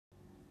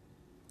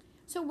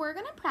So we're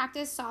going to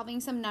practice solving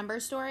some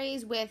number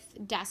stories with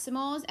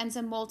decimals and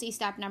some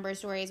multi-step number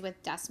stories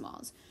with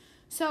decimals.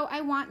 So I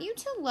want you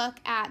to look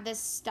at the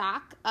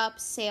stock up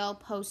sale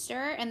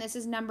poster, and this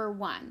is number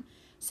 1.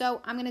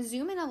 So I'm going to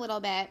zoom in a little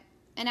bit,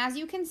 and as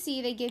you can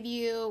see, they give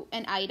you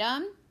an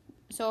item.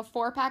 So a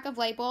 4-pack of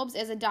light bulbs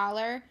is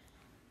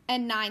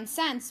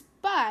 $1.09,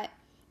 but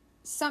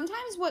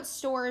sometimes what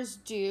stores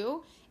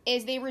do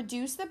is they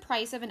reduce the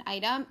price of an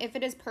item if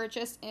it is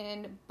purchased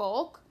in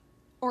bulk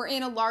or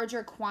in a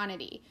larger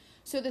quantity.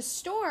 So the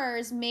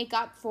stores make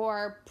up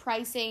for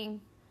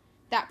pricing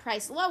that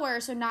price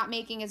lower, so not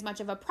making as much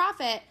of a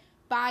profit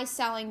by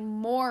selling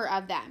more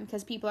of them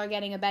because people are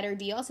getting a better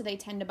deal, so they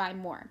tend to buy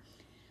more.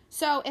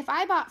 So if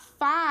I bought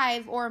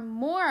 5 or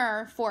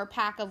more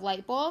 4-pack of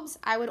light bulbs,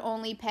 I would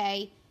only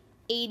pay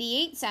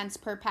 88 cents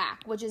per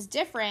pack, which is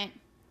different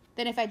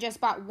than if I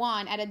just bought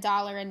one at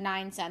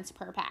 $1.09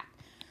 per pack.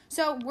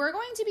 So we're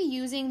going to be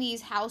using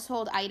these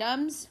household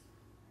items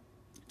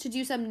to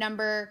do some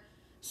number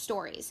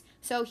stories.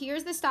 So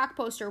here's the stock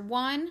poster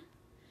 1,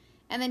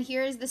 and then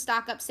here's the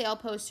stock up sale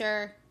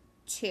poster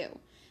 2.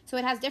 So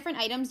it has different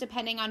items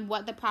depending on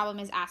what the problem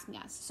is asking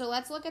us. So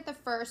let's look at the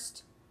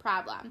first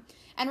problem.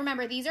 And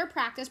remember, these are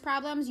practice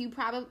problems.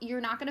 You're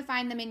not going to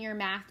find them in your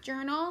math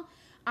journal.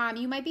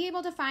 You might be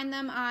able to find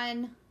them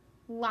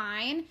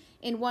online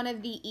in one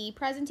of the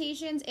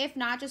e-presentations. If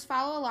not, just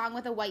follow along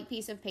with a white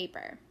piece of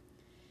paper.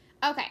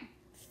 Okay,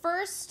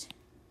 first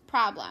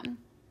problem.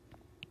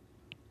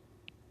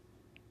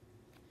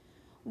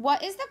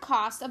 What is the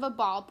cost of a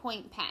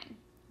ballpoint pen?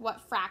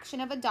 What fraction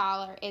of a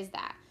dollar is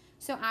that?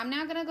 So I'm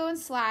now going to go and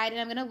slide,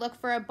 and I'm going to look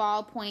for a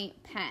ballpoint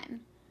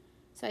pen.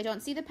 So I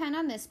don't see the pen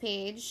on this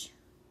page.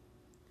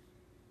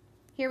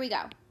 Here we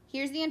go.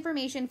 Here's the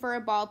information for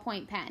a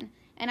ballpoint pen.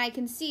 And I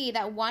can see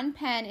that one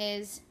pen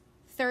is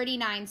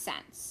 39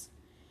 cents.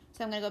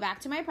 So I'm going to go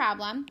back to my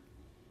problem.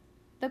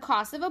 The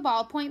cost of a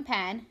ballpoint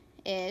pen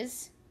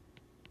is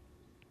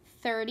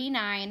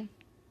 39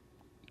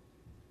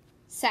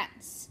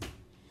 cents.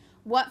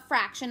 What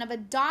fraction of a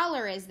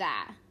dollar is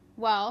that?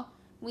 Well,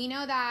 we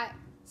know that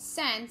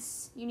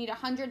cents, you need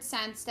 100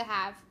 cents to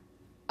have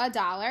a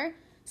dollar.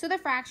 So the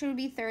fraction would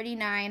be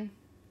 39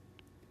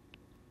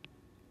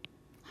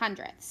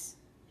 hundredths.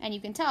 And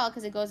you can tell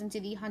because it goes into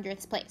the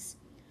hundredths place.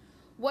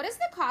 What is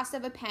the cost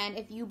of a pen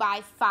if you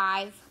buy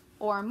 5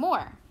 or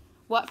more?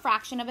 What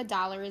fraction of a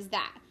dollar is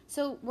that?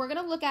 So we're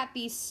going to look at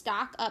the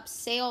stock up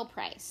sale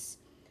price.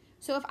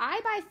 So if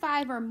I buy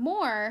 5 or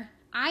more,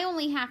 I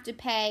only have to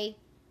pay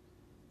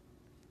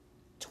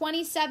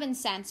 27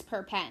 cents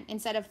per pen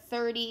instead of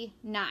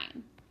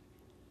 39.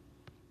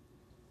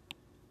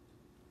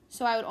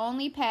 So I would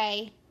only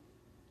pay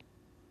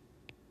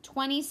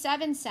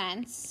 27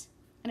 cents,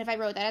 and if I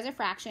wrote that as a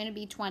fraction, it'd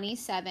be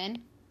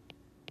 27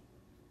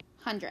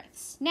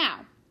 hundredths.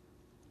 Now,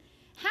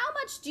 how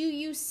much do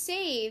you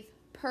save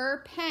per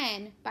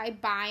pen by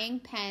buying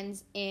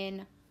pens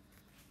in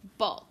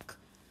bulk?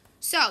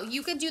 So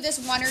you could do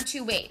this one or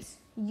two ways.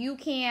 You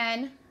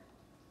can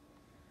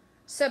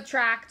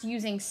subtract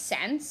using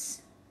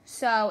cents.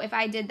 So if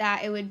I did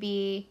that, it would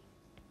be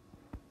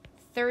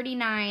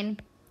 39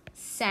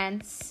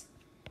 cents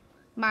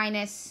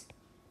minus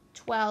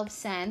 12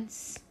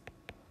 cents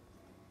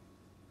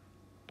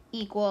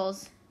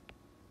equals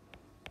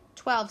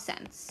 12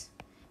 cents.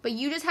 But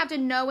you just have to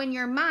know in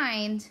your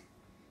mind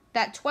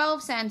that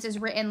 12 cents is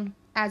written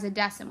as a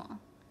decimal.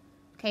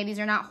 Okay, these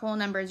are not whole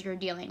numbers you're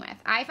dealing with.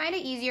 I find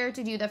it easier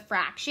to do the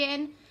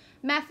fraction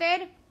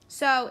method.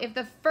 So if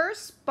the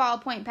first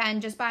ballpoint pen,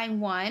 just buying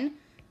one,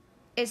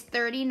 is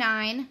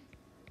 39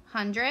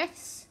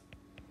 hundredths,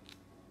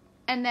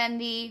 and then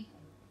the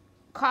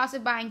cost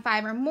of buying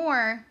 5 or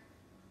more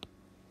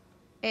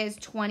is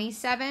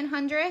 27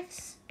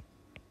 hundredths,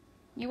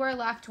 you are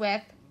left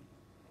with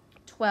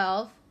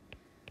 12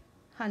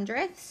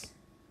 hundredths,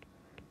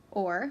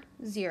 or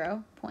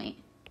 0.12.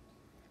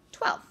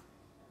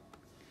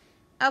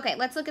 Okay,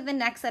 let's look at the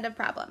next set of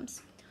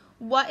problems.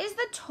 What is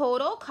the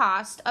total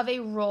cost of a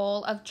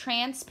roll of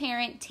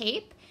transparent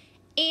tape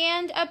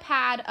and a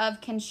pad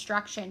of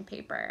construction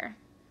paper?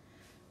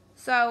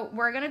 So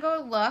we're going to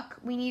go look.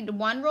 We need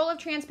 1 roll of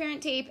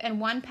transparent tape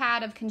and 1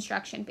 pad of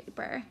construction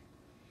paper.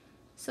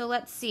 So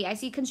let's see. I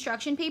see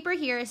construction paper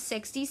here is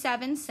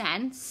 67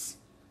 cents.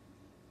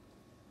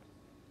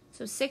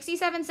 So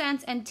 67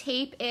 cents, and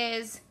tape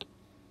is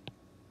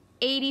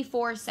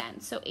 84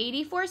 cents. So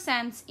 84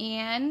 cents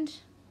and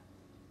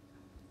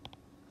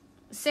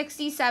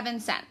 67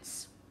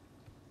 cents.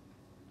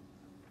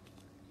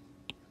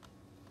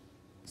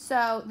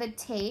 So the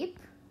tape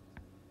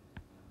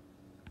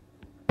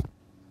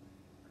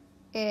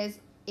is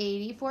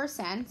 84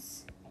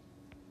 cents.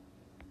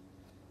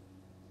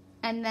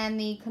 And then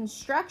the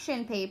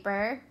construction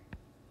paper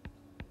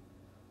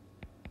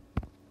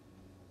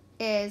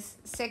is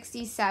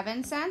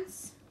 67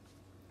 cents.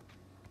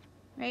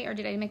 Right? Or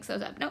did I mix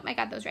those up? Nope, I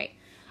got those right.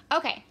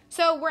 Okay,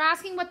 so we're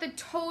asking what the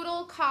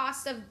total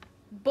cost of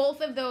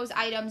both of those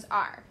items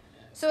are.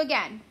 So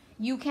again,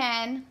 you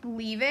can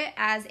leave it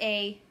as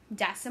a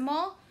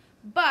decimal,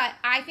 but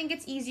I think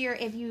it's easier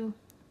if you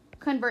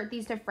convert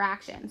these to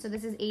fractions. So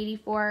this is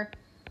 84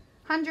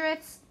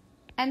 hundredths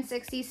and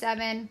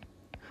 67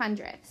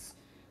 hundredths.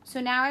 So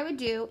now I would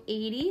do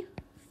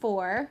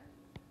 84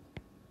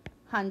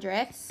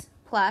 hundredths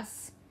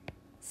plus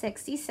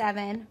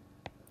 67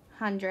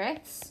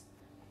 hundredths,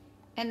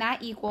 and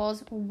that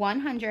equals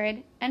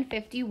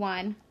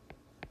 151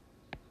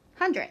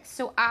 hundredths.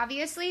 So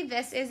obviously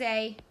this is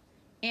a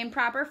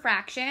improper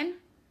fraction.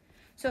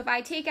 So if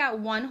I take out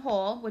one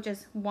whole, which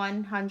is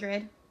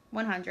 100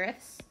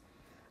 100ths,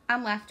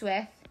 I'm left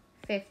with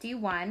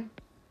 51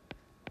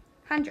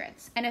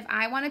 hundredths. And if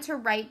I wanted to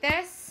write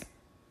this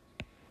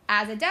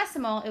as a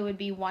decimal, it would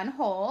be 1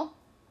 whole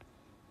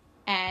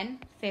and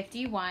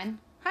 51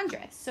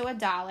 hundredths. So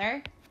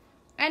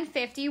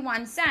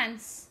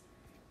 $1.51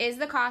 is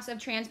the cost of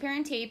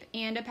transparent tape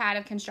and a pad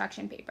of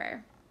construction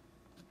paper.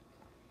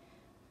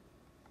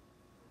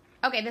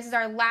 Okay, this is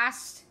our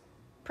last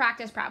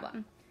practice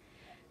problem.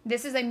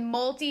 This is a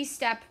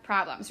multi-step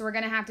problem, so we're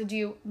going to have to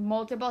do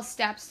multiple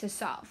steps to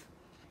solve.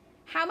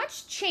 How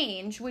much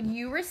change would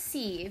you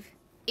receive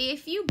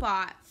if you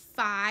bought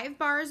 5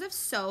 bars of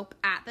soap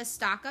at the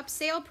stock-up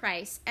sale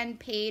price and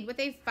paid with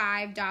a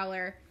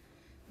 $5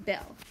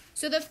 bill?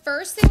 So the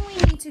first thing we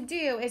need to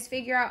do is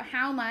figure out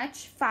how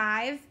much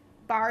 5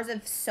 bars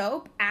of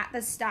soap at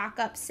the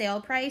stock-up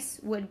sale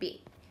price would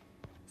be.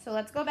 So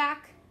let's go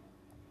back.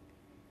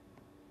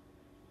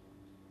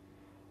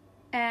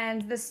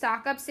 And the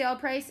stock-up sale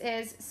price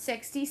is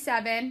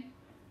 65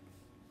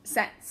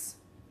 cents.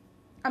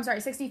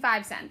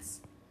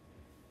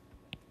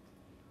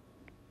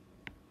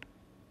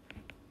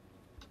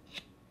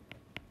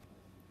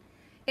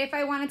 If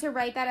I wanted to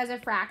write that as a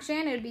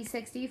fraction, it would be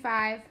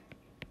 65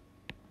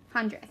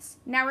 hundredths.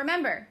 Now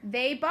remember,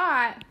 they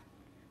bought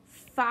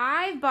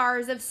 5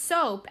 bars of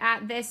soap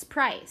at this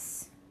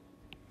price.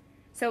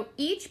 So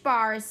each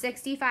bar is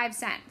 65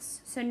 cents.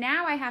 So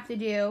now I have to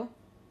do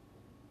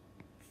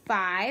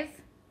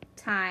 5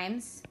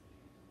 times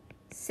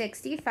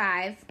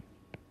 65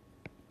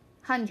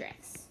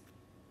 hundredths,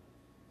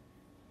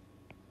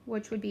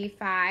 which would be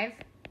 5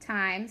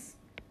 times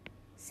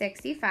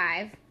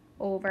 65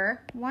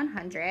 over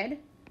 100.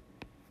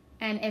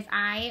 And if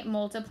I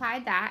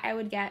multiplied that, I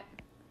would get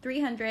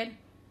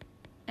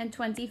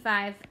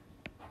 325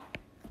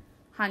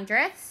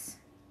 hundredths.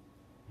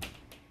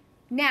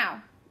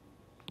 Now,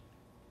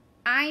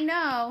 I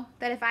know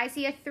that if I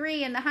see a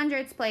 3 in the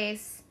hundredths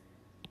place,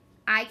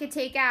 I could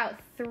take out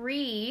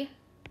 3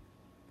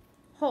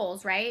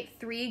 wholes, right?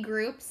 3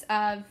 groups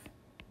of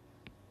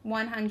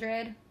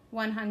 100,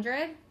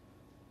 100.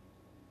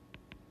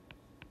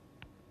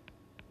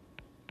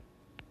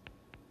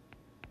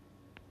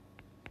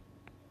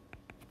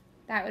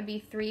 That would be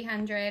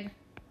 300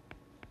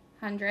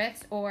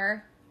 hundredths,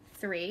 or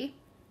 3,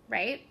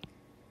 right?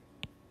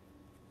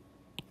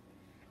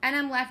 And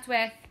I'm left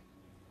with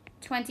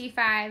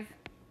 25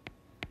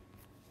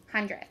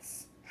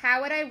 hundredths.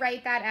 How would I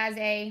write that as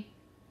a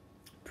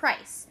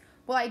price?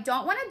 Well, I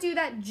don't want to do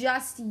that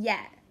just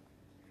yet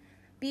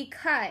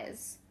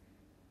because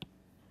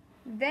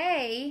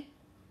they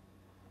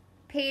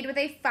paid with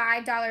a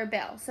 $5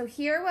 bill. So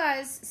here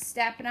was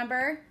step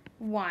number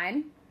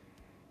 1,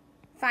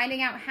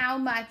 finding out how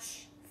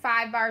much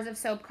 5 bars of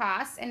soap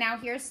costs. And now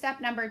here's step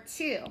number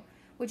 2,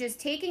 which is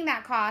taking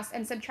that cost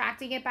and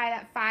subtracting it by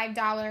that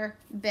 $5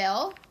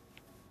 bill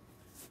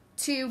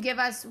to give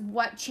us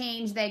what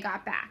change they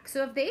got back.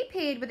 So if they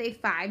paid with a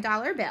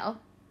 $5 bill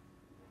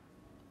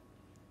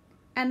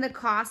and the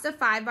cost of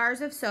 5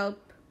 bars of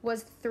soap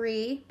was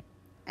 3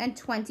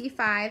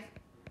 25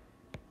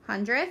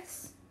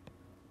 hundredths,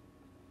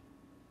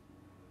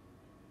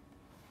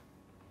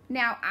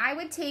 now I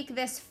would take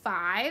this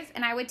 5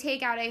 and I would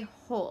take out a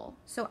whole.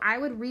 So I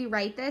would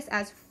rewrite this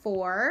as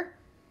 4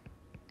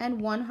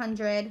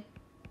 100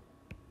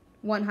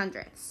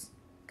 100ths,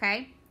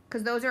 okay?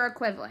 Because those are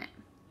equivalent.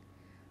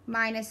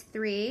 Minus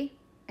 3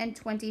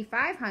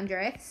 25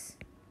 hundredths.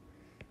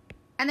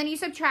 And then you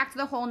subtract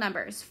the whole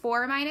numbers.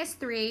 4 minus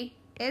 3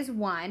 is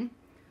 1.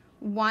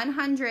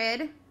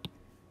 100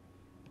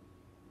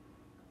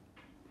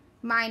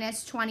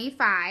 minus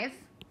 25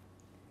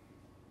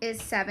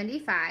 is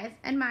 75.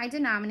 And my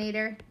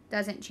denominator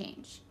doesn't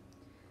change.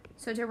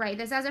 So to write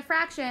this as a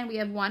fraction, we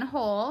have 1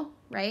 whole,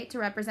 right, to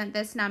represent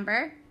this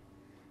number.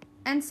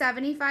 And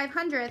 75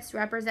 hundredths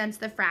represents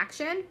the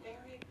fraction.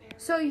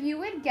 So you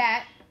would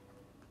get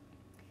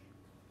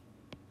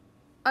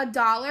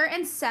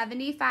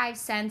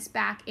 $1.75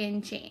 back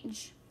in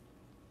change.